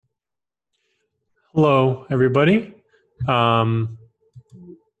Hello, everybody. Um,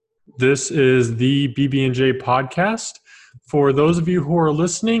 this is the BB&J podcast. For those of you who are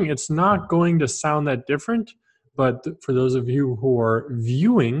listening, it's not going to sound that different, but for those of you who are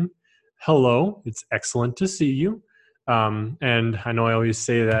viewing, hello, it's excellent to see you. And I know I always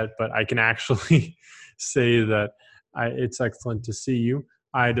say that, but I can actually say that it's excellent to see you.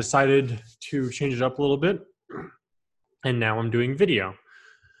 I decided to change it up a little bit, and now I'm doing video.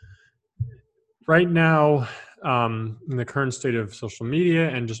 Right now, in the current state of social media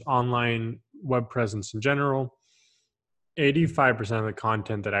and just online web presence in general, 85% of the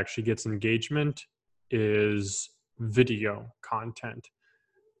content that actually gets engagement is video content.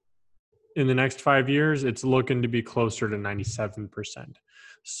 In the next 5 years, it's looking to be closer to 97%.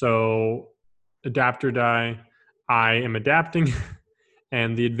 So, adapt or die, I am adapting.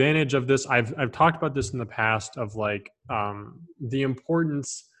 And the advantage of this, I've talked about this in the past of the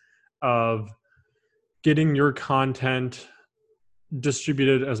importance of getting your content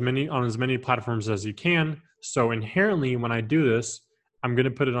distributed on as many platforms as you can. So inherently, when I do this, I'm going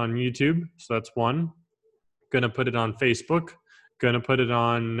to put it on YouTube. So that's one. Going to put it on Facebook. Going to put it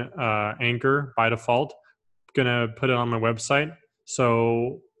on Anchor by default. Going to put it on my website.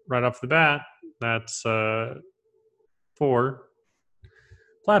 So right off the bat, that's 4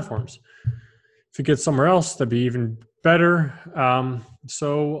 platforms. If it gets somewhere else, that'd be even better.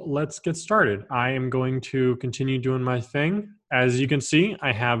 So let's get started. I am going to continue doing my thing. As you can see,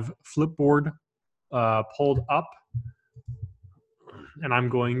 I have Flipboard pulled up, and I'm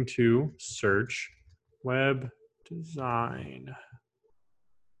going to search web design.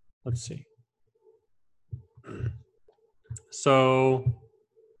 Let's see. So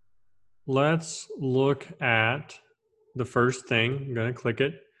let's look at the first thing. I'm going to click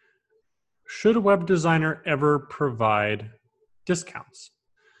it. Should a web designer ever provide discounts?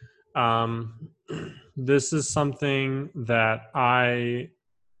 This is something that I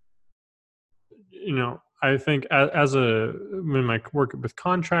think in my work with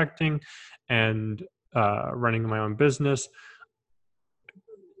contracting and running my own business,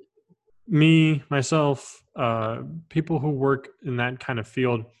 myself, people who work in that kind of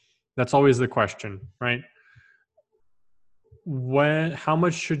field, that's always the question, right? How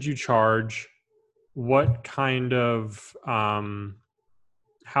much should you charge? What kind of,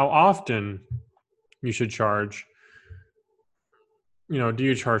 how often you should charge? Do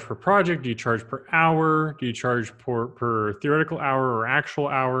you charge per project? Do you charge per hour? Do you charge per theoretical hour or actual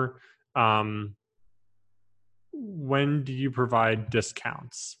hour? When do you provide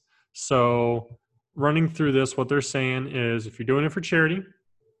discounts? So running through this, what they're saying is if you're doing it for charity,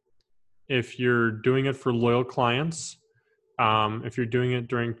 if you're doing it for loyal clients, if you're doing it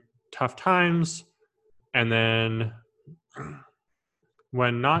during tough times, and then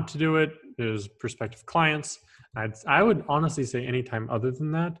when not to do it is prospective clients. I would honestly say anytime other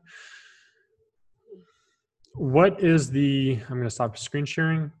than that. I'm going to stop screen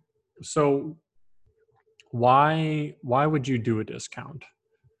sharing. So why would you do a discount?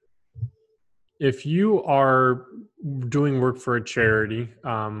 If you are doing work for a charity,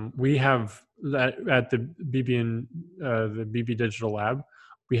 we have that at the BB Digital Lab.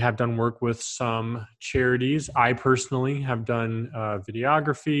 We have done work with some charities. I personally have done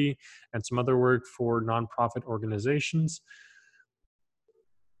videography and some other work for nonprofit organizations.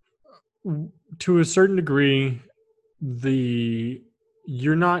 To a certain degree,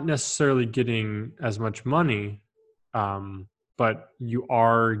 you're not necessarily getting as much money, but you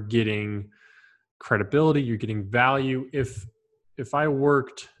are getting credibility. You're getting value. If I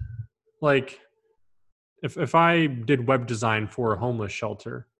worked if I did web design for a homeless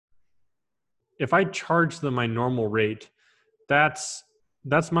shelter, if I charged them my normal rate, that's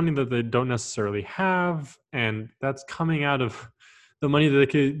money that they don't necessarily have, and that's coming out of the money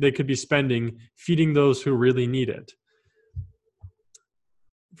that they could be spending feeding those who really need it.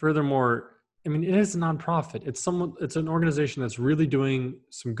 Furthermore, I mean, it is a nonprofit. It's an organization that's really doing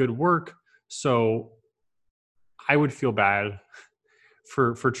some good work. So I would feel bad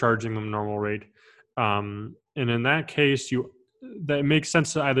for charging them normal rate. And in that case, that makes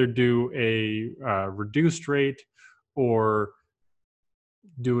sense to either do a reduced rate or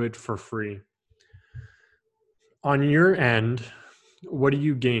do it for free. On your end, what are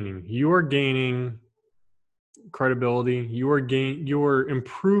you gaining? You are gaining credibility. You are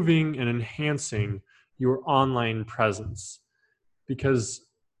improving and enhancing your online presence, because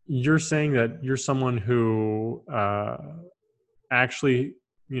you're saying that you're someone who actually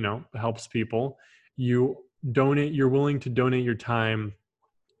helps people. You're willing to donate your time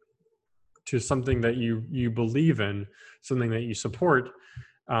to something that you believe in, something that you support.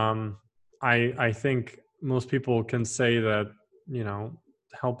 I think most people can say that,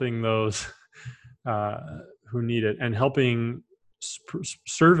 helping those who need it, and helping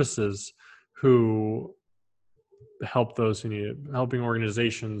services who help those who need it, helping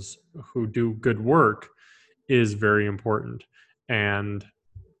organizations who do good work is very important. And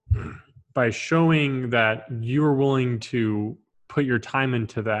by showing that you are willing to put your time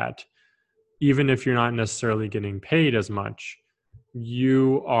into that, even if you're not necessarily getting paid as much,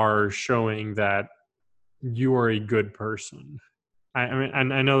 you are showing that you are a good person. I mean,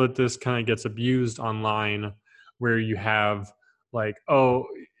 and I know that this kind of gets abused online, where you have like, oh,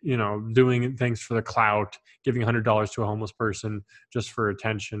 doing things for the clout, giving $100 to a homeless person just for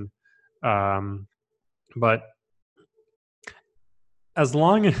attention. But as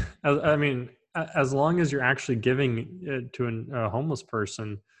long as, I mean, as long as you're actually giving it to a homeless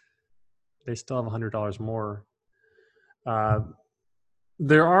person, they still have $100 more.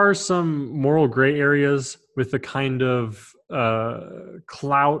 There are some moral gray areas with the kind of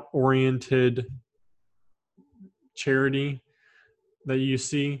clout-oriented charity that you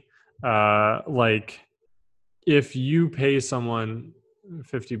see. Like, if you pay someone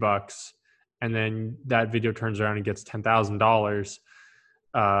 $50 and then that video turns around and gets $10,000,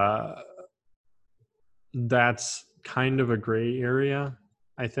 that's kind of a gray area,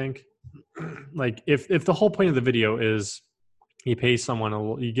 I think. Like, if the whole point of the video is you give someone a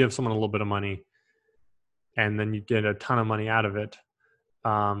little bit of money and then you get a ton of money out of it,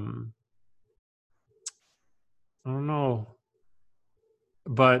 I don't know,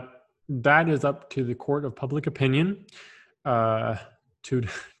 but that is up to the court of public opinion to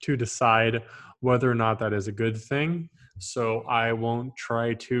decide whether or not that is a good thing. So I won't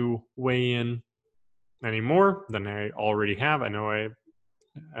try to weigh in any more than I already have. I know I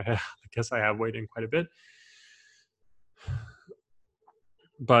guess I have weighed in quite a bit.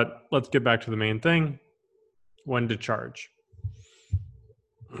 But let's get back to the main thing: when to charge.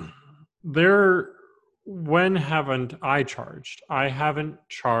 When haven't I charged? I haven't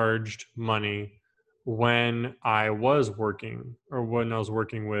charged money when I was working, or when I was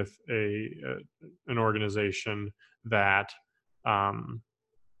working with an organization that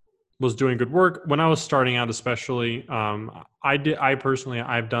was doing good work. When I was starting out, especially, I've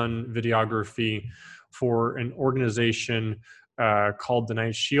done videography for an organization called the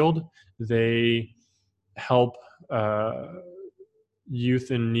Night Shield. They help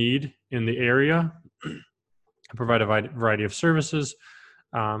youth in need in the area, provide a variety of services,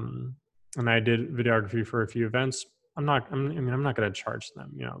 and I did videography for a few events. I'm not going to charge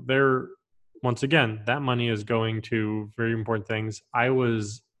them. Once again, that money is going to very important things. I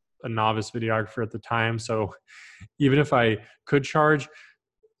was a novice videographer at the time, so even if I could charge,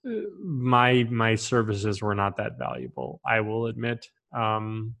 my services were not that valuable, I will admit.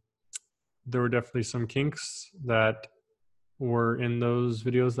 There were definitely some kinks that were in those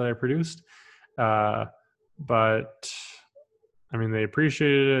videos that I produced, but I mean, they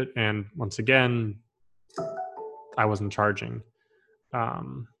appreciated it, and once again, I wasn't charging.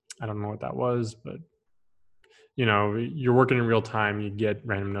 I don't know what that was, but you're working in real time, you get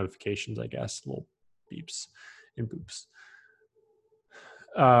random notifications, I guess, little beeps and boops.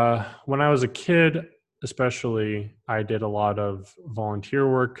 When I was a kid, especially, I did a lot of volunteer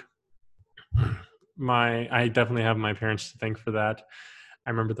work. I definitely have my parents to thank for that.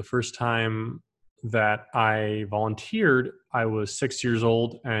 I remember the first time that I volunteered, I was 6 years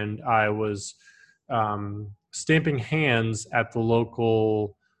old, and I was stamping hands at the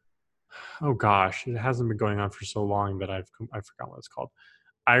local, oh gosh, it hasn't been going on for so long that I forgot what it's called,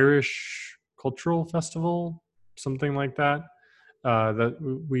 Irish Cultural Festival, something like that, that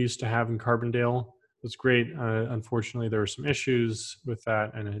we used to have in Carbondale. It was great. Unfortunately, there were some issues with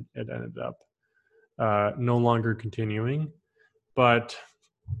that, and it ended up no longer continuing. But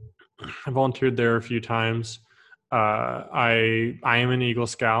I volunteered there a few times. I am an Eagle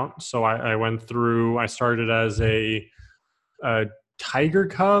Scout, so I went through. I started as a tiger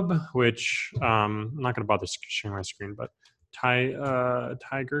cub, which I'm not going to bother sharing my screen, but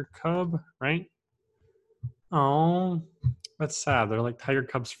tiger cub, right? Oh, that's sad. They're like tiger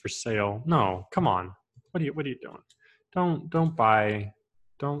cubs for sale. No, come on. What are you doing? Don't buy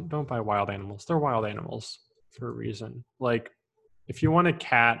wild animals. They're wild animals for a reason. Like, if you want a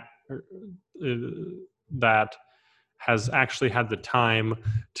cat that has actually had the time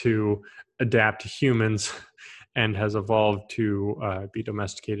to adapt to humans and has evolved to be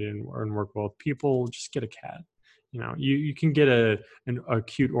domesticated and work well with people, just get a cat. You can get a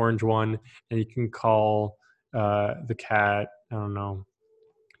cute orange one, and you can call the cat, I don't know,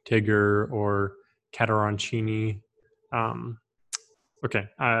 Tigger or Catarancini. Okay.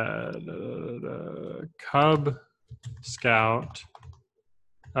 The Cub Scout.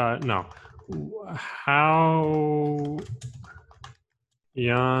 No. How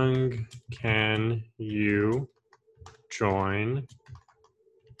young can you join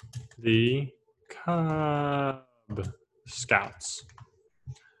the Cub Scouts?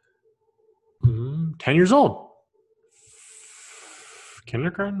 10 years old.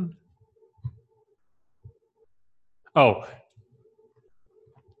 Kindergarten? Oh,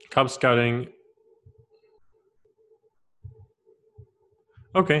 Cub Scouting.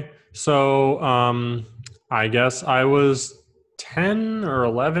 Okay. So I guess I was 10 or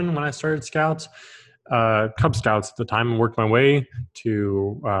 11 when I started Scouts. Cub Scouts at the time, and worked my way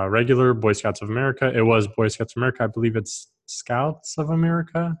to regular Boy Scouts of America. It was Boy Scouts of America. I believe it's Scouts of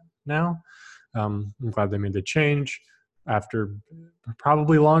America now. I'm glad they made the change after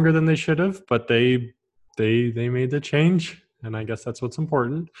probably longer than they should have, but they made the change, and I guess that's what's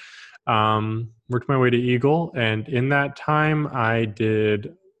important. Worked my way to Eagle, and in that time, I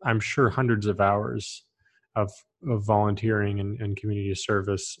did, I'm sure, hundreds of hours of volunteering and community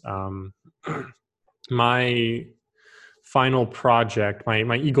service. My final project,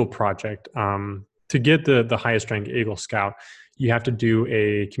 my Eagle project, to get the highest rank Eagle Scout, you have to do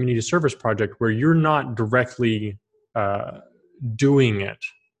a community service project where you're not directly doing it.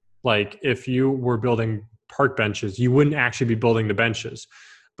 Like if you were building park benches, you wouldn't actually be building the benches,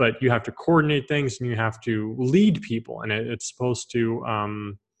 but you have to coordinate things and you have to lead people, and it's supposed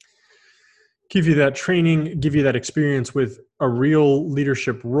to give you that training, give you that experience with a real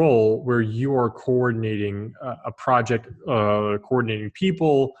leadership role where you are coordinating a project, coordinating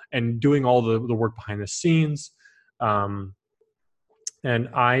people, and doing all the work behind the scenes. And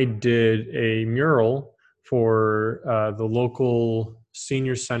I did a mural for the local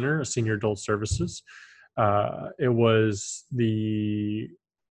senior center, senior adult services. It was the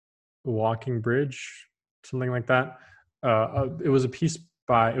Walking Bridge, something like that. It was a piece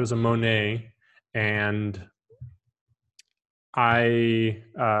by, it was a Monet, and I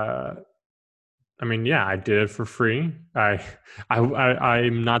mean, yeah, I did it for free.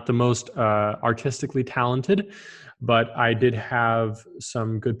 I'm not the most artistically talented, but I did have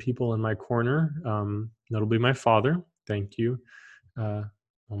some good people in my corner. Notably, my father. Thank you,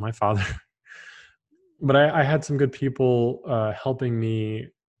 my father. But I had some good people helping me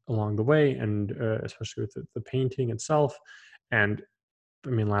along the way, and especially with the painting itself. And I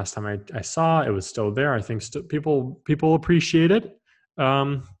mean, last time I saw it was still there. I think people appreciate it.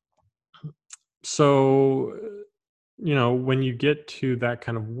 So, when you get to that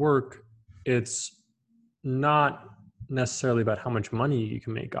kind of work, it's not necessarily about how much money you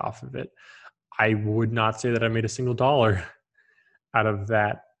can make off of it. I would not say that I made a single dollar out of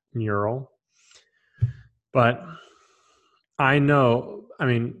that mural, but I know, I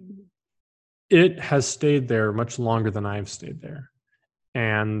mean, it has stayed there much longer than I've stayed there.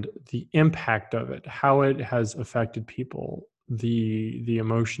 And the impact of it, how it has affected people, the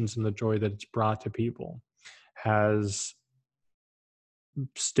emotions and the joy that it's brought to people has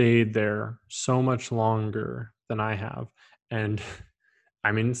stayed there so much longer than I have. And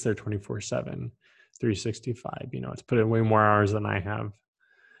I mean, it's there 24/7, 365. It's put in way more hours than I have.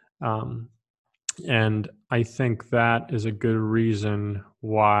 And I think that is a good reason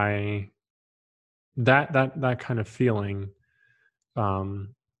why that kind of feeling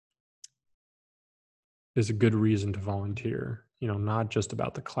is a good reason to volunteer. Not just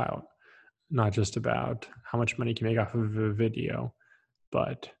about the clout, not just about how much money you can make off of a video,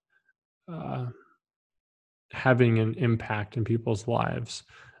 but having an impact in people's lives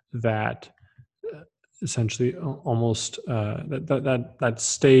that essentially almost that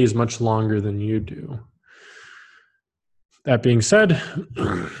stays much longer than you do. That being said,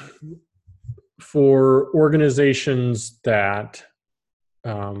 for organizations that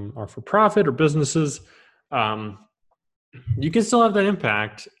are for profit or businesses, you can still have that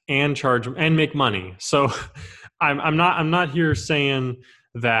impact and charge and make money. So I'm not here saying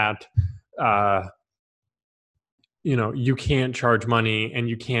that you can't charge money and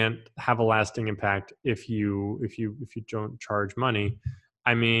you can't have a lasting impact if you don't charge money.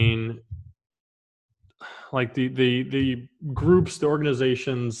 I mean, like the groups, the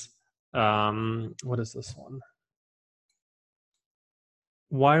organizations, what is this one?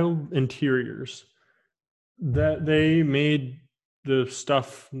 Wild Interiors, that they made the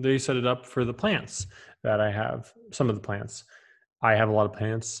stuff, they set it up for the plants that I have. Some of the plants, I have a lot of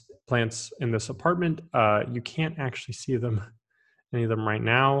plants in this apartment. You can't actually see them, any of them right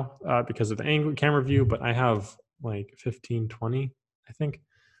now, because of the angle camera view, but I have like 15, 20, I think.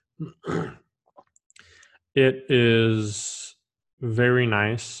 It is very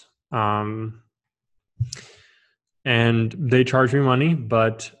nice. And they charge me money,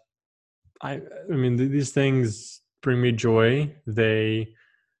 but I mean, these things bring me joy. They've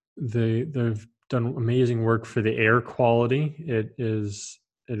done amazing work for the air quality. It is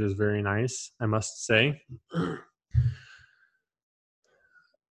very nice, I must say.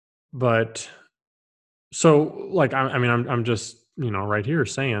 But so, like, I mean, I'm just, right here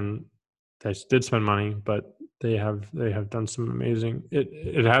saying they did spend money, but they have done some amazing.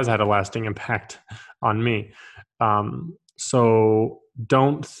 It has had a lasting impact on me. So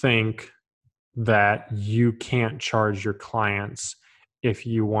don't think that you can't charge your clients if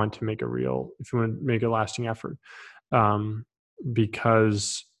you want to make if you want to make a lasting effort, um,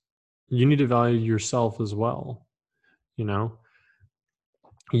 because you need to value yourself as well. You know,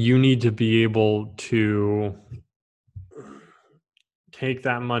 you need to be able to take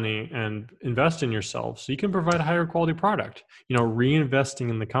that money and invest in yourself so you can provide a higher quality product, reinvesting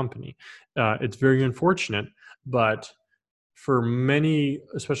in the company. It's very unfortunate, but for many,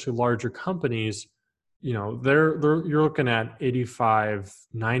 especially larger companies, they're you're looking at 85,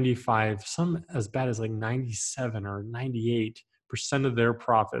 95, some as bad as like 97 or 98% of their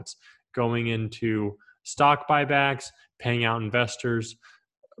profits going into stock buybacks, paying out investors,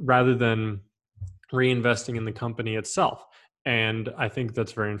 rather than reinvesting in the company itself. And I think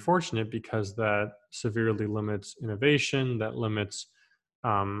that's very unfortunate because that severely limits innovation, that limits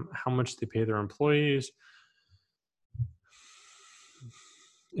how much they pay their employees,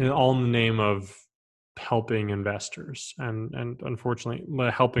 and all in the name of helping investors and unfortunately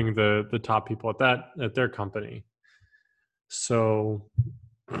helping the top people at their company. So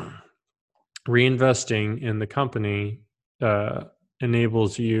reinvesting in the company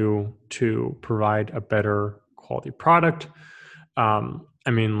enables you to provide a better quality product. I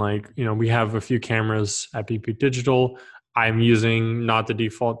mean, we have a few cameras at BP Digital. I'm using not the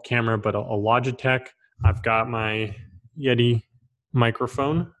default camera, but a Logitech. I've got my Yeti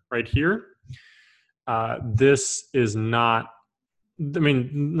microphone right here. This is not, I mean,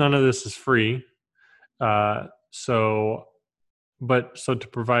 none of this is free. So to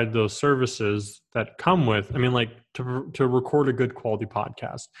provide those services that come with, I mean, like to record a good quality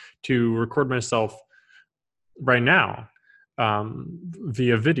podcast, to record myself right now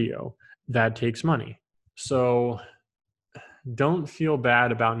via video, that takes money. So don't feel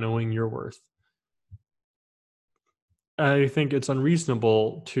bad about knowing your worth. I think it's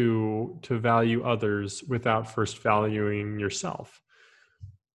unreasonable to value others without first valuing yourself.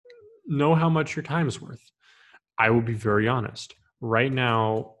 Know how much your time is worth. I will be very honest. Right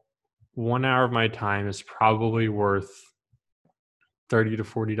now, 1 hour of my time is probably worth $30 to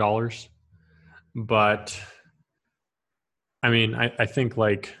 $40. But I mean, I think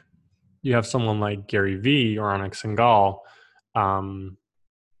like you have someone like Gary Vee or Anik Singhal, how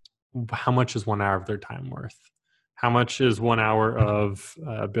much is 1 hour of their time worth? How much is 1 hour of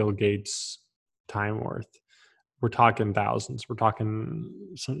Bill Gates' time worth? We're talking thousands. We're talking,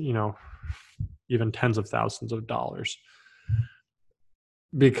 even tens of thousands of dollars.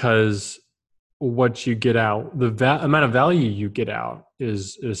 Because what you get out, the amount of value you get out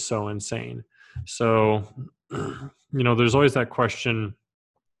is so insane. So, there's always that question: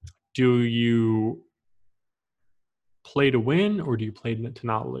 do you play to win or do you play to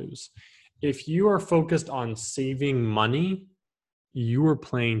not lose? If you are focused on saving money, you are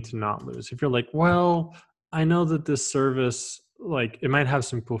playing to not lose. If you're like, well, I know that this service, like, it might have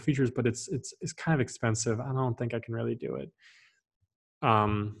some cool features, but it's kind of expensive. I don't think I can really do it.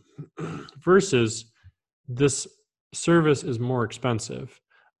 Versus this service is more expensive,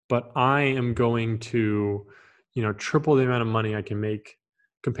 but I am going to, triple the amount of money I can make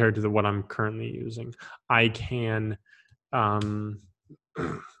compared to what I'm currently using. I can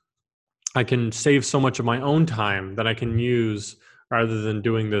save so much of my own time that I can use rather than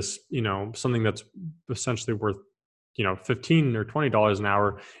doing this, something that's essentially worth, $15 or $20 an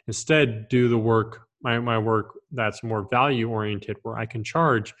hour. Instead, do the work, my work that's more value oriented, where I can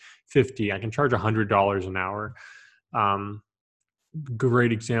charge $50, I can charge $100 an hour.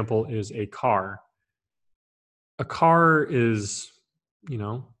 Great example is a car. A car is,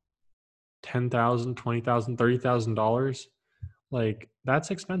 $10,000, $20,000, $30,000. Like,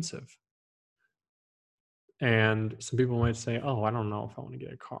 that's expensive. And some people might say, oh, I don't know if I want to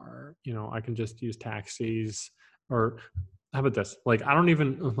get a car. I can just use taxis. Or how about this? Like, I don't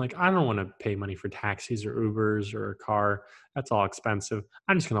want to pay money for taxis or Ubers or a car. That's all expensive.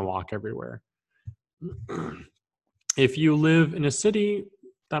 I'm just going to walk everywhere. If you live in a city,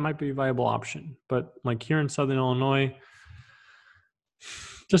 that might be a viable option. But like here in Southern Illinois,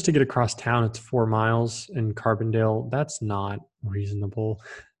 just to get across town, it's 4 miles in Carbondale. That's not reasonable.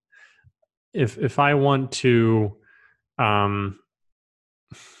 If I want to, um,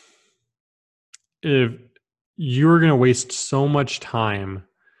 if you're going to waste so much time,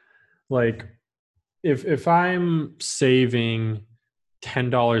 like if I'm saving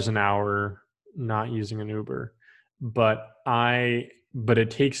 $10 an hour not using an Uber, but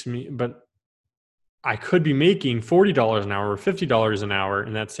it takes me, but I could be making $40 an hour or $50 an hour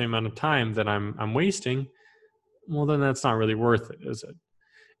in that same amount of time that I'm wasting. Well, then that's not really worth it, is it?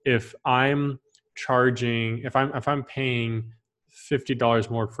 If I'm if I'm paying $50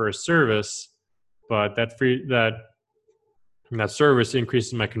 more for a service, but that service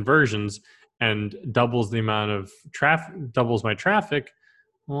increases my conversions and doubles the amount of traffic, doubles my traffic,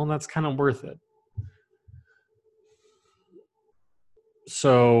 well, that's kind of worth it.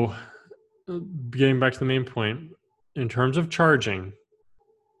 So, getting back to the main point, in terms of charging,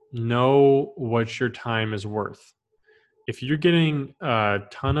 know what your time is worth. If you're getting a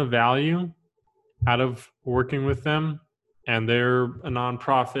ton of value out of working with them and they're a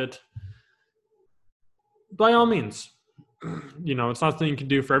nonprofit, by all means, it's not something you can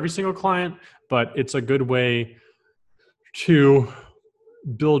do for every single client, but it's a good way to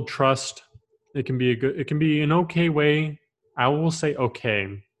build trust. It can be an okay way. I will say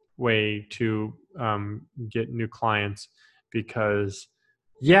okay way to get new clients, because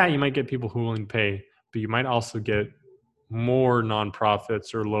you might get people who are willing to pay, but you might also get more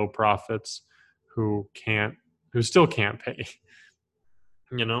nonprofits or low profits who still can't pay.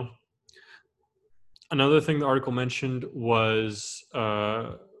 Another thing the article mentioned was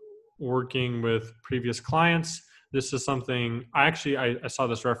working with previous clients. This is something I saw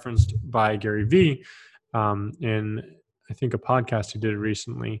this referenced by Gary Vee in, I think, a podcast he did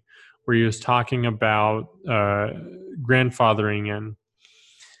recently, where he was talking about grandfathering in.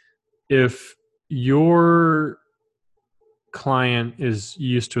 If your client is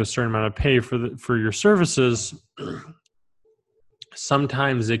used to a certain amount of pay for your services,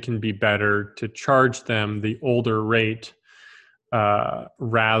 sometimes it can be better to charge them the older rate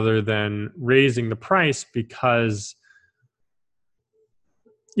rather than raising the price, because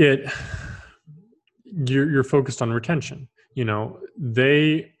you're focused on retention.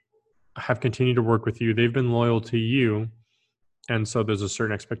 They have continued to work with you. They've been loyal to you. And so there's a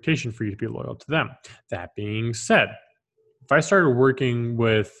certain expectation for you to be loyal to them. That being said, if I started working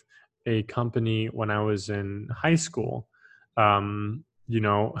with a company when I was in high school, I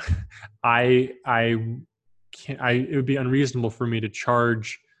it would be unreasonable for me to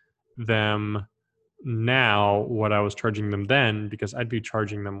charge them now what I was charging them then, because I'd be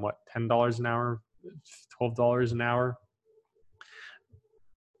charging them $10 an hour, $12 an hour.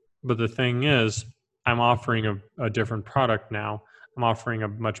 But the thing is, I'm offering a different product now. I'm offering a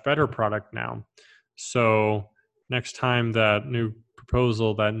much better product now. So next time that new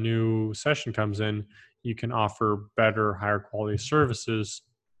proposal, that new session comes in, you can offer better, higher quality services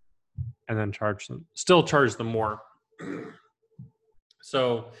and then still charge them more.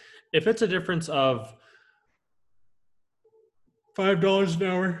 So if it's a difference of $5 an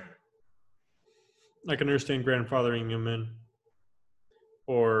hour, I can understand grandfathering them in.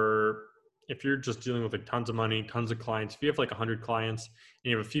 Or if you're just dealing with tons of money, tons of clients, if you have 100 clients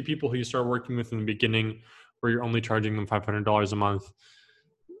and you have a few people who you start working with in the beginning where you're only charging them $500 a month,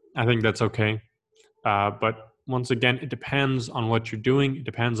 I think that's okay. But once again, it depends on what you're doing. It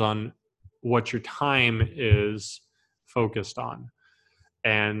depends on what your time is focused on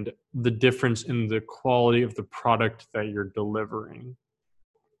and the difference in the quality of the product that you're delivering.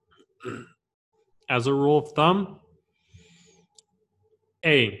 As a rule of thumb,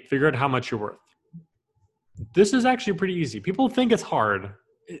 figure out how much you're worth. This is actually pretty easy. People think it's hard.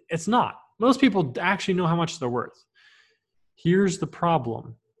 It's not. Most people actually know how much they're worth. Here's the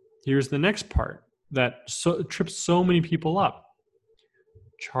problem. Here's the next part that trips so many people up.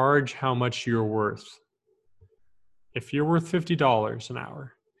 Charge how much you're worth. If you're worth $50 an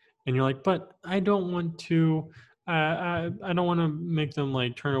hour and you're like, but I don't want to, I don't want to make them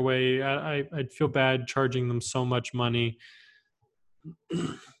turn away. I'd feel bad charging them so much money.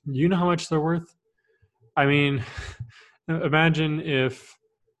 You know how much they're worth? I mean, think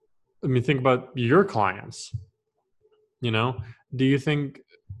about your clients. Do you think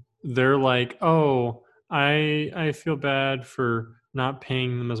they're like, oh, I feel bad for not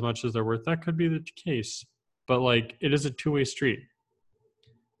paying them as much as they're worth? That could be the case, but it is a two-way street.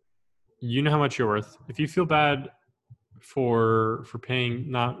 You know how much you're worth. If you feel bad for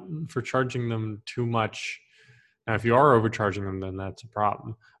charging them too much, now if you are overcharging them, then that's a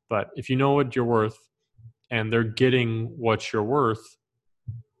problem. But if you know what you're worth and they're getting what you're worth,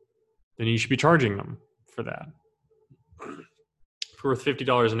 then you should be charging them for that. worth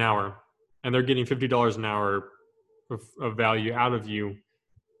 $50 an hour, and they're getting $50 an hour of value out of you,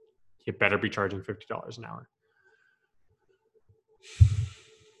 you better be charging $50 an hour.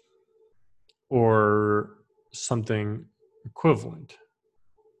 Or something equivalent.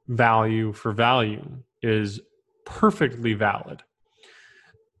 Value for value is perfectly valid.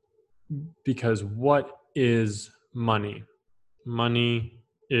 Because what is money? Money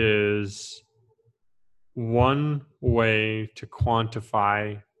is one way to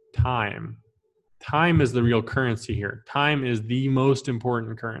quantify time. Time is the real currency here. Time is the most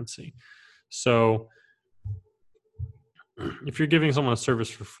important currency. So if you're giving someone a service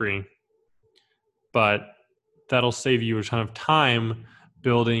for free, but that'll save you a ton of time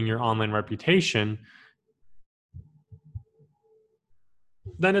building your online reputation,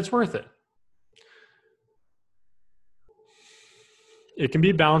 then it's worth it. It can be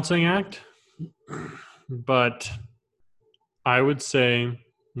a balancing act, but I would say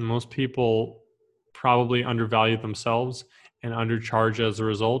most people probably undervalue themselves and undercharge as a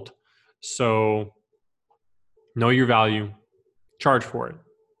result. So know your value, charge for it.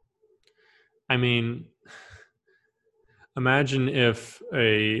 I mean, imagine if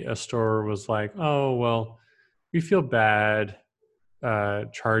a store was like, oh, well, we feel bad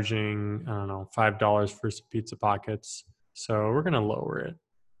charging, I don't know, $5 for some pizza pockets, so we're going to lower it.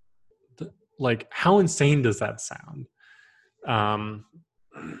 Like, how insane does that sound?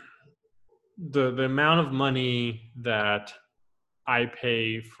 The amount of money that I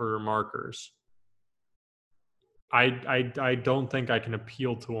pay for markers, I don't think I can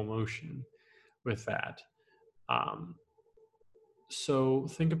appeal to emotion with that. So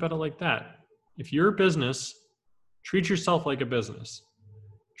think about it like that. If you're a business, treat yourself like a business.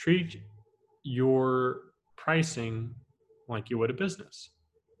 Treat your pricing like you would a business.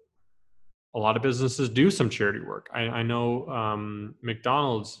 A lot of businesses do some charity work. I know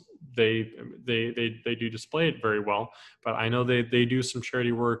McDonald's, they do display it very well, but I know they do some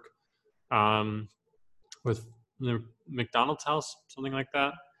charity work with the McDonald's house, something like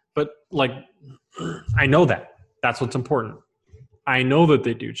that. But like, I know that. That's what's important. I know that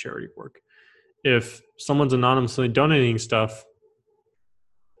they do charity work. If someone's anonymously donating stuff,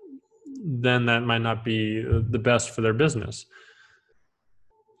 then that might not be the best for their business.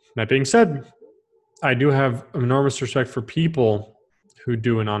 That being said, I do have enormous respect for people who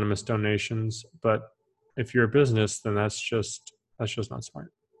do anonymous donations, but if you're a business, then that's just not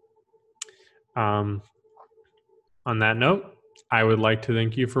smart. On that note, I would like to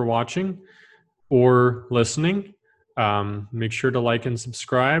thank you for watching or listening. Make sure to like and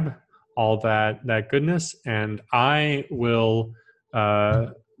subscribe, all that goodness, and I will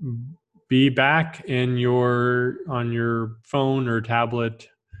be back on your phone or tablet,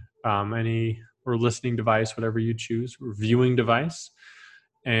 or listening device, whatever you choose, or viewing device.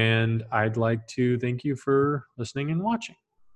 And I'd like to thank you for listening and watching.